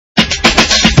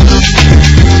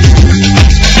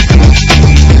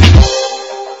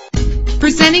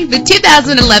Introducing the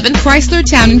 2011 Chrysler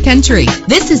Town & Country.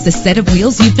 This is the set of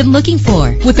wheels you've been looking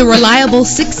for, with a reliable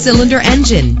 6-cylinder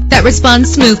engine that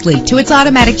responds smoothly to its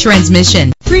automatic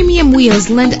transmission. Premium wheels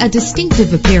lend a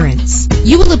distinctive appearance.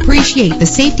 You will appreciate the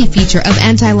safety feature of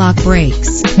anti-lock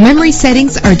brakes. Memory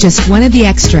settings are just one of the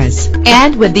extras.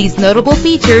 And with these notable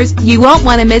features, you won't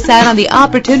want to miss out on the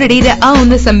opportunity to own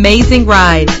this amazing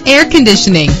ride. Air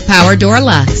conditioning, power door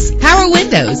locks, power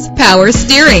windows, power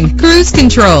steering, cruise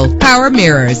control, power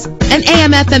mirrors, an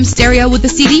AM/FM stereo with a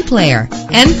CD player.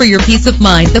 And for your peace of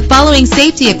mind, the following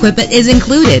safety equipment is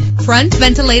included: front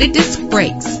ventilated disc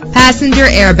brakes, passenger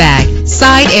airbag,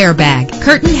 side airbag,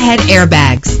 curtain head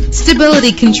airbags,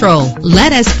 stability control.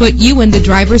 Let us put you in the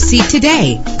driver's seat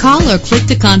today. Call or click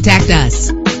to contact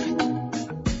us.